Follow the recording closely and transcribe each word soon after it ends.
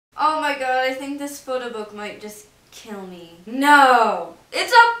Oh my god, I think this photo book might just kill me. No!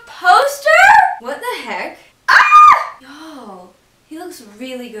 It's a poster?! What the heck? Ah! Yo, he looks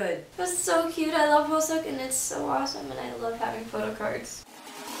really good. That's so cute. I love Hoseok and it's so awesome and I love having photo cards.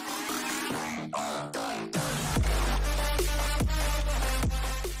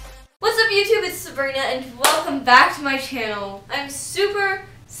 What's up YouTube? It's Sabrina and welcome back to my channel. I'm super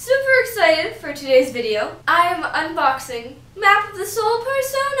excited for today's video. I am unboxing Map of the Soul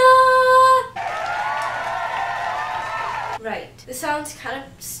Persona! Right, this sounds kind of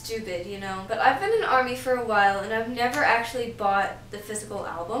stupid, you know, but I've been in ARMY for a while and I've never actually bought the physical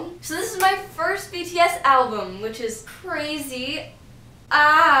album. So this is my first BTS album, which is crazy.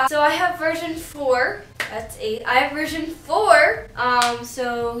 So I have version 4. That's 8. I have version 4,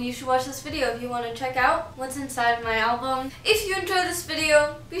 so you should watch this video if you want to check out what's inside of my album. If you enjoyed this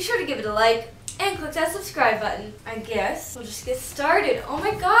video, be sure to give it a like and click that subscribe button. I guess we'll just get started. Oh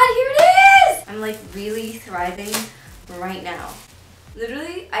my god, here it is! I'm like really thriving right now.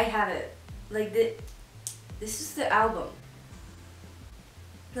 Literally, I have it. Like, this is the album.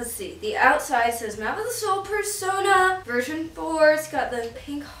 Let's see, the outside says Map of the Soul Persona, version 4. It's got the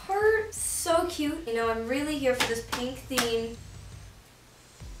pink heart. So cute. You know, I'm really here for this pink theme.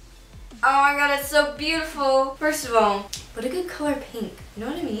 Oh my god, it's so beautiful. First of all, what a good color pink. You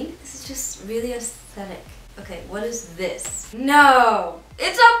know what I mean? This is just really aesthetic. Okay, what is this? No!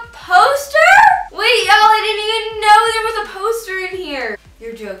 It's a poster?! Wait, y'all, I didn't even know there was a poster in here.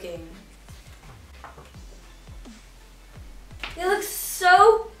 You're joking. It looks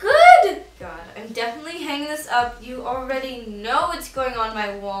so good! God, I'm definitely hanging this up. You already know it's going on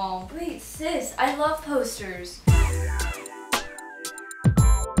my wall. Wait, sis, I love posters.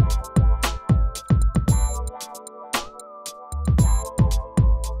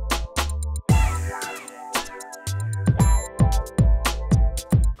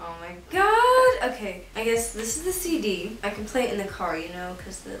 Oh my god! Okay, I guess this is the CD. I can play it in the car, you know,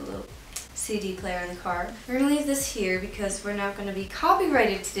 because the little CD player in the car. We're gonna leave this here because we're not gonna be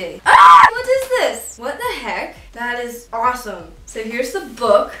copyrighted today. Ah! What is this? What the heck? That is awesome. So here's the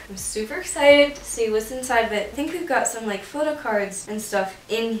book. I'm super excited to see what's inside of it. I think we've got some like photo cards and stuff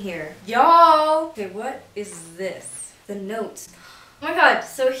in here. Y'all! Okay, what is this? The notes. Oh my god,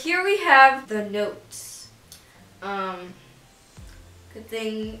 so here we have the notes. Good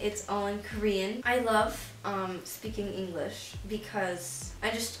thing it's all in Korean. I love speaking English because I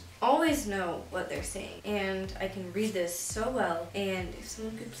just always know what they're saying and I can read this so well, and if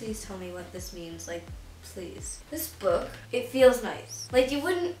someone could please tell me what this means, like, please. This book, it feels nice. Like, you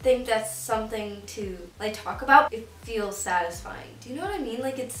wouldn't think that's something to like talk about. It feels satisfying. Do you know what I mean?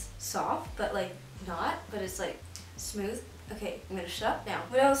 Like, it's soft but like not, but it's like smooth. Okay, I'm gonna shut up now.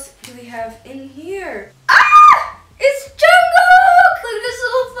 What else do we have in here? Ah! It's Jungkook! Look at this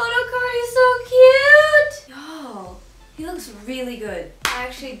little photo card, he's so cute! Y'all, he looks really good. I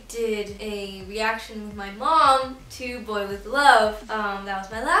actually did a reaction with my mom to Boy With Love. That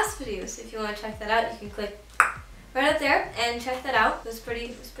was my last video, so if you want to check that out, you can click right up there and check that out. It was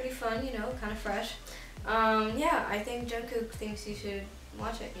pretty fun, you know, kind of fresh. Yeah, I think Jungkook thinks you should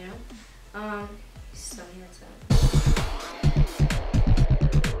watch it, you know. He's so handsome.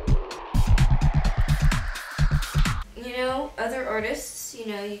 You know, other artists, you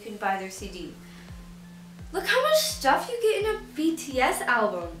know, you can buy their CD. Look how much stuff you get in a BTS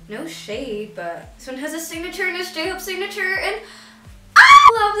album. No shade, but this one has a signature and his J-Hope signature, and I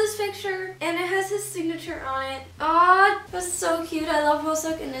love this picture. And it has his signature on it. Aw, that's so cute. I love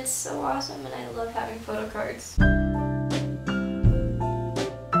Hoseok and it's so awesome and I love having photo cards.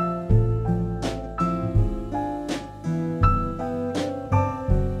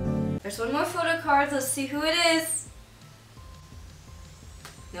 There's one more photo card. Let's see who it is.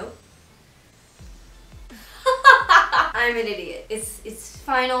 Nope. I'm an idiot. It's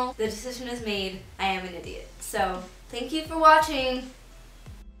final. The decision is made. I am an idiot. So, thank you for watching.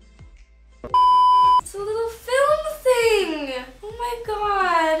 It's a little film thing. Oh my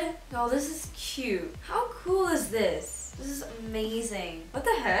god. Oh, this is cute. How cool is this? This is amazing. What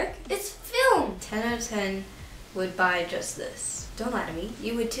the heck? It's film. 10 out of 10 would buy just this. Don't lie to me.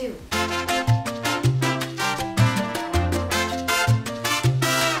 You would too.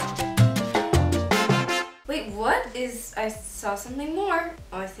 Wait, what is... I saw something more.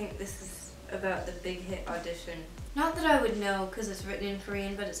 Oh, I think this is about the Big Hit audition. Not that I would know because it's written in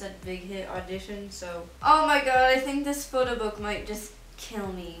Korean, but it said Big Hit audition, so... Oh my god, I think this photo book might just kill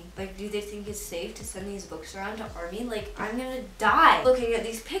me. Like, do they think it's safe to send these books around to ARMY? Like, I'm gonna die looking at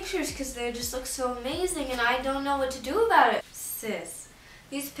these pictures because they just look so amazing and I don't know what to do about it. Sis,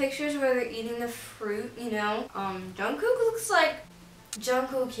 these pictures where they're eating the fruit, you know, Jungkook looks like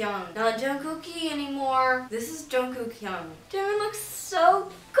Jungkook Young. Not Jungkook anymore. This is Jungkook Young. Jamin looks so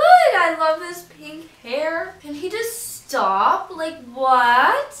good. I love his pink hair. Can he just stop? Like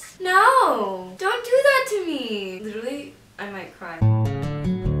what? No. Don't do that to me. Literally, I might cry.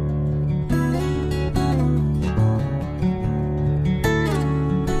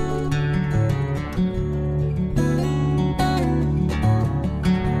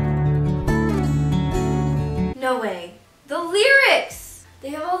 No way. The lyrics! They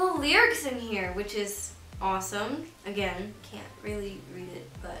have all the lyrics in here, which is awesome. Again, can't really read it,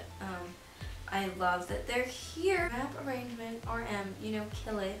 but I love that they're here. Map arrangement, RM, you know,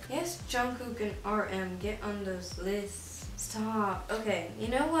 kill it. Yes, Jungkook and RM, get on those lists. Stop. Okay, you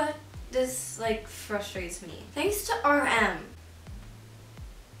know what? This, like, frustrates me. Thanks to RM.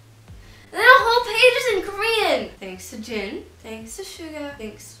 And then a whole page is in Korean! Thanks to Jin. Thanks to Suga.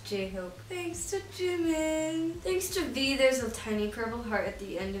 Thanks to J-Hope. Thanks to Jimin. Thanks to V, there's a tiny purple heart at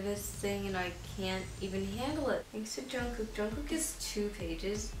the end of his thing and I can't even handle it. Thanks to Jungkook. Jungkook is 2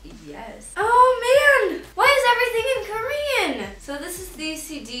 pages. Yes. Oh man! Why is everything in Korean? So this is the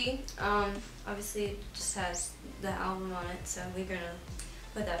CD. Obviously it just has the album on it, so we're gonna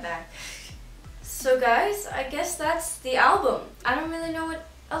put that back. So guys, I guess that's the album. I don't really know what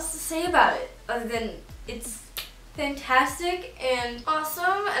else to say about it other than it's fantastic and awesome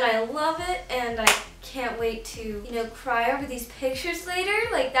and I love it and I can't wait to, you know, cry over these pictures later.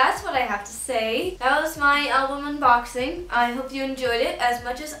 Like, that's what I have to say. That was my album unboxing. I hope you enjoyed it as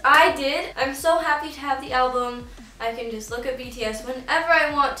much as I did. I'm so happy to have the album. I can just look at BTS whenever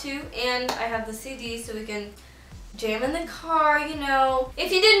I want to and I have the CD so we can jam in the car, you know.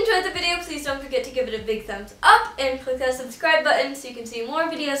 If you did enjoy the video, please don't forget to give it a big thumbs up and click that subscribe button so you can see more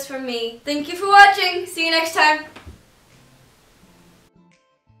videos from me. Thank you for watching. See you next time.